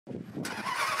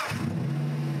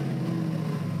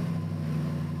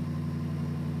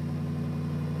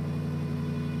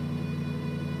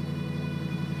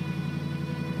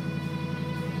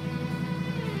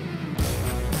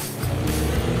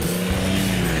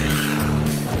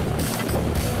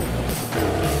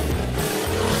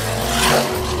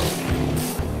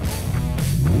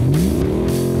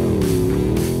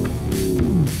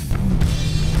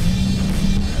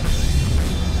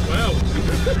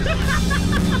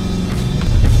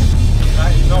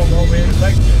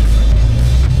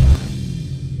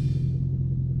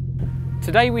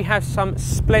Today we have some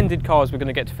splendid cars we're going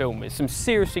to get to film with. Some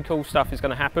seriously cool stuff is going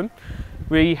to happen.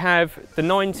 We have the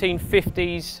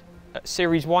 1950s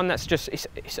Series 1, that's just,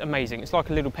 it's amazing. It's like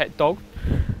a little pet dog.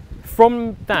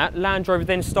 From that, Land Rover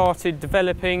then started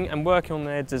developing and working on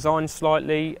their design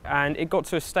slightly, and it got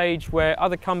to a stage where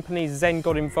other companies then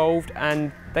got involved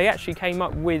and they actually came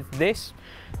up with this.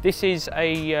 This is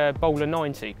a Bowler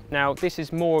 90. Now this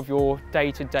is more of your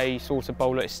day-to-day sort of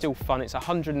bowler. It's still fun. It's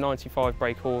 195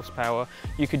 brake horsepower.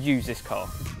 You could use this car,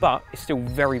 but it's still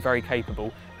very, very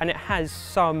capable, and it has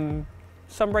some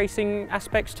racing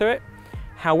aspects to it.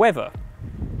 However,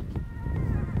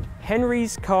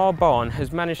 Henry's Car Barn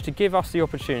has managed to give us the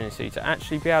opportunity to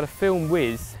actually be able to film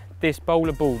with this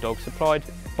Bowler Bulldog supplied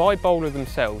by Bowler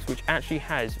themselves, which actually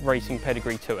has racing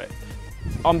pedigree to it.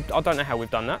 I don't know how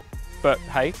we've done that, but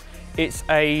hey, it's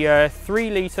a 3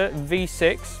 litre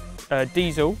V6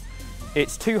 diesel.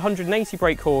 It's 280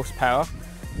 brake horsepower,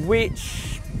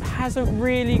 which hasn't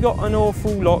really got an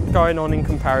awful lot going on in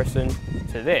comparison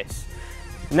to this.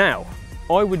 Now,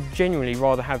 I would genuinely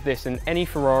rather have this than any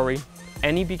Ferrari,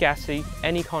 any Bugatti,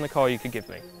 any kind of car you could give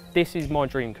me. This is my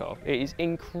dream car. It is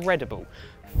incredible.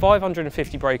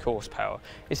 550 brake horsepower.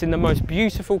 It's in the most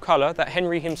beautiful colour that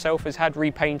Henry himself has had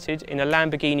repainted in a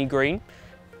Lamborghini green.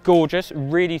 Gorgeous,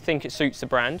 really think it suits the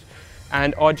brand,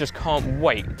 and I just can't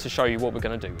wait to show you what we're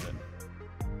going to do with it.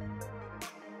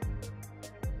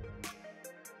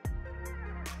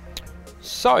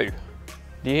 So,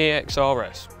 the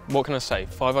EXRS, what can I say?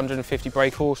 550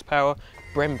 brake horsepower,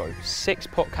 Brembo,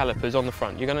 6-pot calipers on the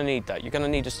front. You're going to need that. You're going to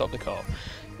need to stop the car.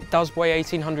 It does weigh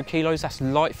 1800 kilos. That's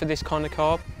light for this kind of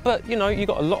car, but you know, you've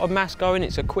got a lot of mass going.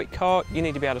 It's a quick car. You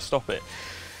need to be able to stop it.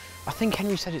 I think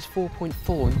Henry said it's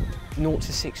 4.4 0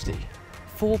 to 60.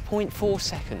 4.4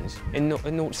 seconds in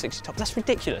 0 to 60 top. That's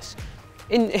ridiculous.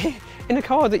 In a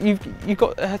car that you've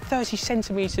got 30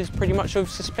 centimetres pretty much of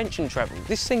suspension travel.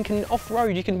 This thing can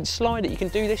off-road, you can slide it, you can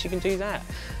do this, you can do that.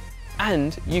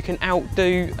 And you can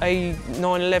outdo a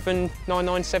 911,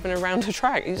 997 around the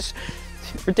track. It's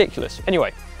ridiculous.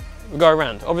 Anyway, we'll go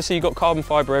around. Obviously you've got carbon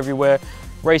fibre everywhere,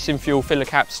 racing fuel, filler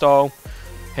cap style.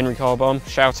 Henry Car Barn,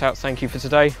 shout out, thank you for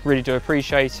today, really do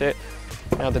appreciate it.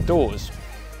 Now the doors.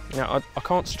 Now I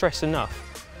can't stress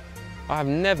enough, I have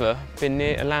never been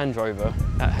near a Land Rover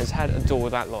that has had a door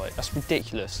that light. That's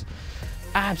ridiculous.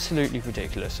 Absolutely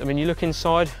ridiculous. I mean, you look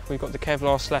inside, we've got the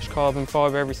Kevlar / carbon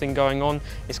fibre, everything going on.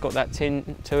 It's got that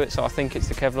tin to it, so I think it's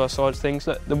the Kevlar side of things.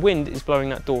 Look, the wind is blowing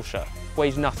that door shut,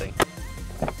 weighs nothing.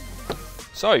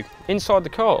 So, inside the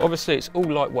car, obviously it's all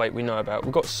lightweight, we know about.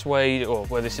 We've got suede, or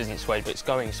well, this isn't suede, but it's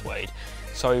going suede.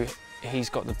 So he's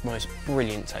got the most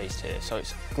brilliant taste here. So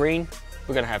it's green,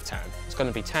 we're gonna have tan. It's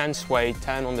gonna be tan suede,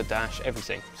 tan on the dash,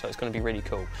 everything. So it's gonna be really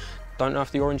cool. Don't know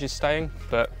if the orange is staying,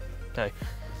 but no,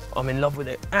 I'm in love with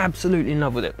it, absolutely in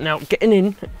love with it. Now, getting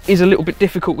in is a little bit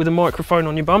difficult with a microphone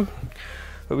on your bum,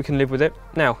 but we can live with it.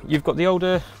 Now, you've got the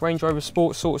older Range Rover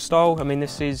Sport sort of style. I mean,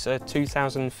 this is a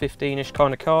 2015-ish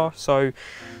kind of car, so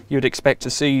you'd expect to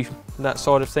see that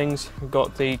side of things. We've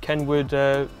got the Kenwood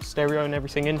stereo and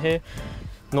everything in here.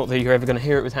 Not that you're ever going to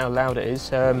hear it with how loud it is,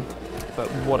 but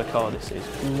what a car this is.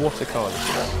 What a car this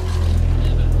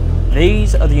is.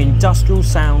 These are the industrial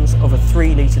sounds of a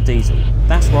 3 litre diesel.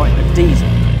 That's right, a diesel.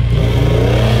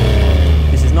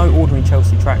 This is no ordinary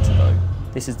Chelsea tractor though.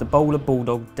 This is the Bowler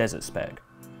Bulldog Desert Spec.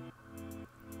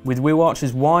 With wheel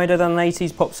arches wider than an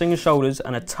 80s pop singer's shoulders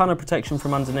and a ton of protection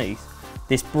from underneath,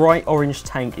 this bright orange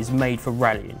tank is made for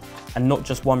rallying, and not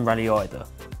just one rally either.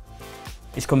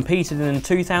 It's competed in the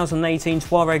 2018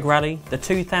 Tuareg Rally, the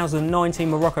 2019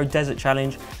 Morocco Desert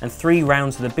Challenge, and 3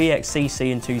 rounds of the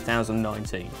BXCC in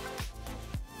 2019.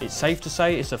 It's safe to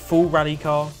say it's a full rally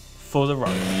car for the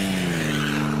road.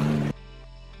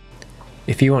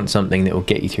 If you want something that will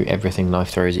get you through everything life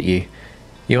throws at you,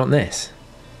 you want this.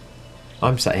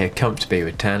 I'm sat here comfortably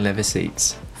with tan leather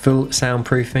seats, full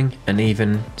soundproofing and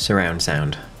even surround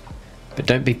sound. But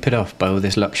don't be put off by all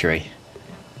this luxury.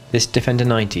 This Defender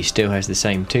 90 still has the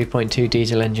same 2.2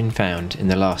 diesel engine found in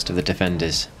the last of the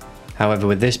Defenders. However,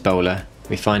 with this Bowler,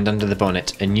 we find under the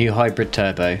bonnet a new hybrid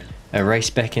turbo a race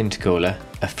spec intercooler,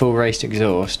 a full race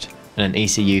exhaust and an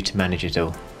ECU to manage it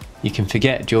all. You can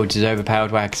forget George's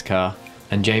overpowered wax car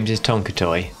and James's Tonka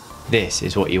toy. This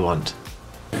is what you want.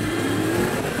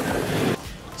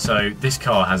 So this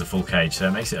car has a full cage, so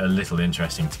it makes it a little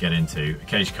interesting to get into. A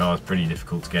cage car is pretty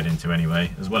difficult to get into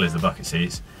anyway, as well as the bucket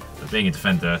seats. But being a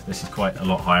Defender, this is quite a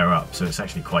lot higher up, so it's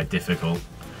actually quite difficult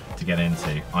to get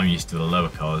into. I'm used to the lower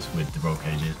cars with the roll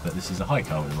cages, but this is a high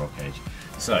car with a roll cage.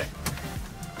 So,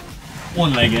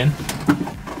 one leg in,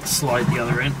 slide the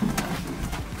other in,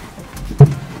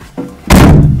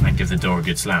 and give the door a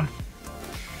good slam.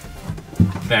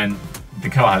 Then the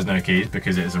car has no keys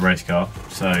because it is a race car,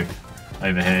 so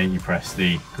over here you press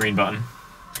the green button,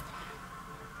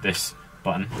 this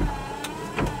button,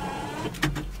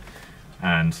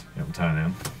 and it will turn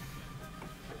in.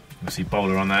 You'll see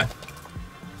Bowler on there.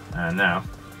 And now,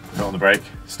 put on the brake,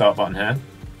 start button here.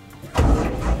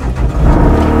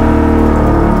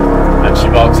 And she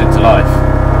barks into life.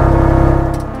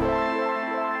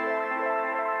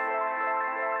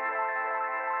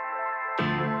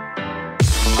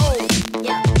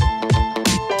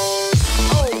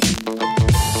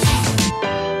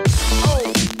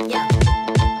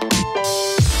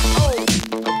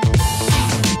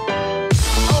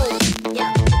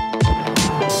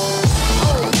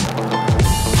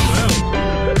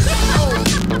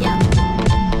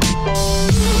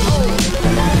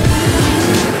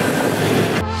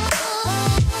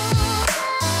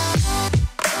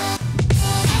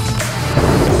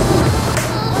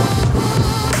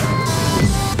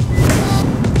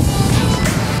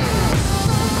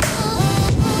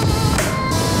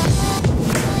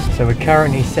 So we're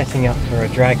currently setting up for a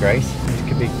drag race. This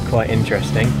could be quite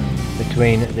interesting,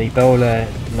 between the Bowler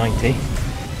 90,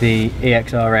 the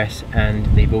EXRS and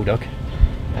the Bulldog.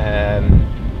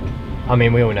 I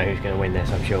mean, we all know who's going to win this,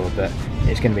 I'm sure, but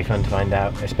it's going to be fun to find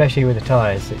out, especially with the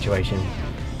tyres situation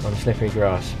on slippery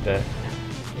grass, but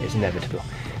it's inevitable.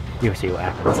 You'll see what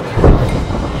happens.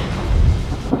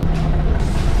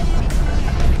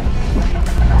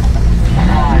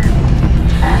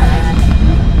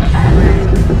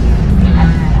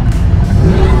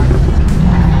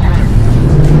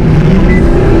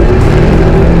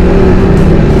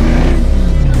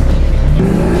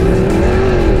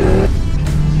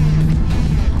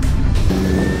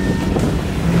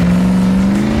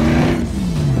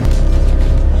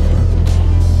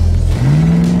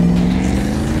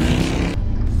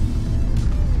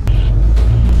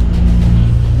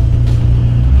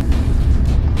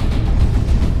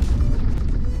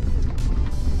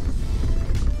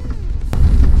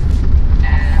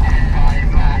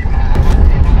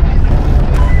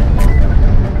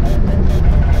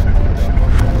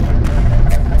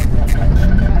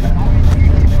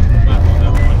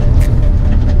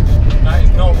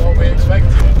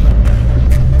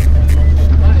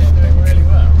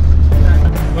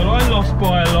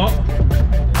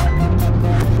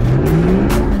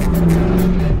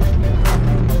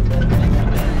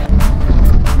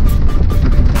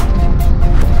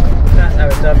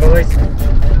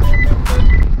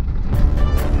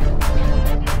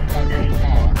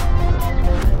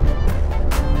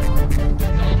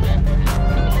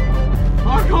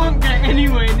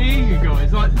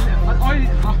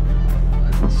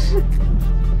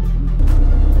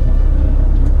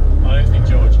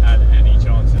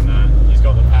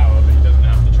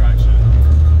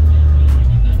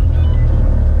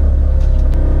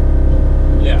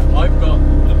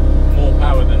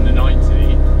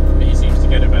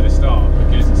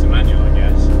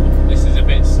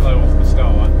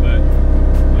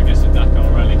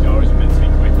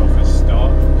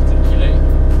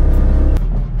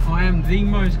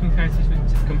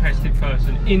 Competitive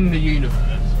person in the universe.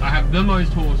 I have the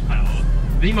most horsepower,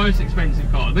 the most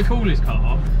expensive car, the coolest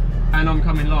car, and I'm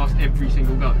coming last every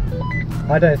single go.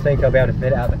 I don't think I'll be able to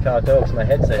fit it out the car door because my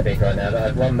head's so big right now, but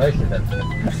I've won most of them.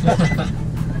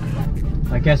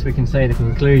 I guess we can say the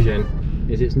conclusion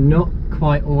is it's not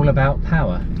quite all about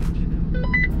power.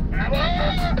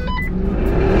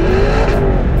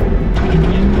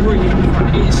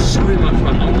 It is so much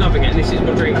fun. I'm loving it, and this is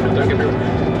my dream car, don't get me wrong.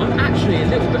 I'm actually a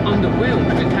little bit underwhelmed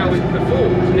with how it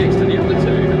performs next to the other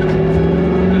two.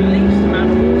 The least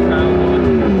amount of horsepower,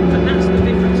 and that's the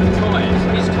difference of tyres.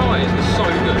 His tyres are so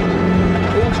good.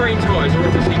 All terrain tyres are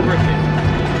obviously gripping,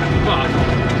 but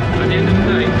at the end of the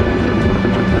day,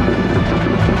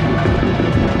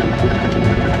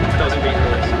 it doesn't beat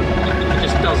noise. It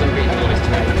just doesn't beat noise to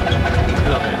me.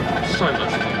 Love it. So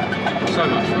much fun. So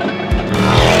much fun.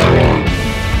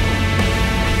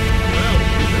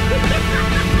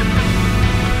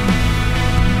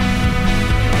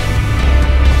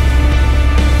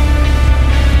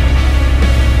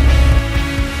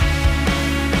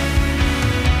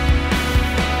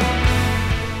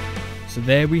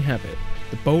 There we have it,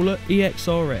 the Bowler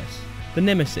EXRS, the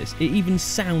Nemesis. It even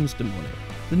sounds demonic.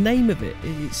 The name of it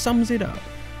sums it up.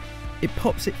 It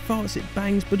pops, it farts, it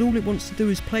bangs, but all it wants to do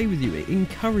is play with you. It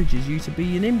encourages you to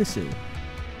be an imbecile.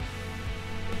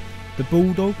 The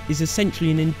Bulldog is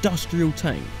essentially an industrial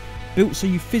tank, built so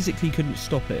you physically couldn't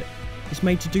stop it. It's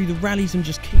made to do the rallies and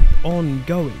just keep on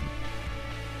going.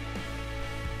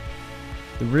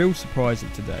 The real surprise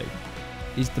of today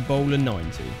is the Bowler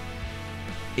 90.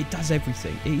 It does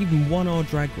everything. It even won our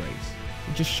drag race.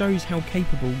 It just shows how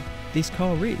capable this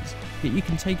car is. Yet you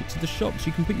can take it to the shops,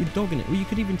 you can put your dog in it, or you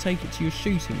could even take it to your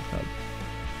shooting club.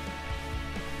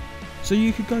 So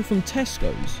you could go from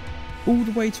Tesco's all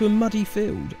the way to a muddy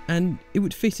field and it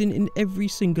would fit in every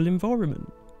single environment.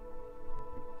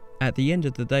 At the end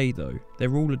of the day though,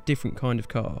 they're all a different kind of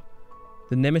car.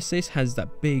 The Nemesis has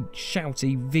that big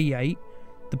shouty V8.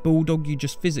 The Bulldog you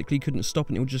just physically couldn't stop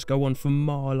and it would just go on for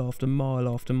mile after mile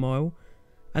after mile.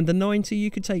 And the 90 you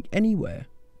could take anywhere.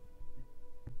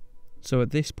 So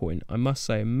at this point I must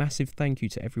say a massive thank you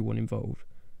to everyone involved.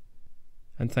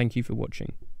 And thank you for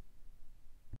watching.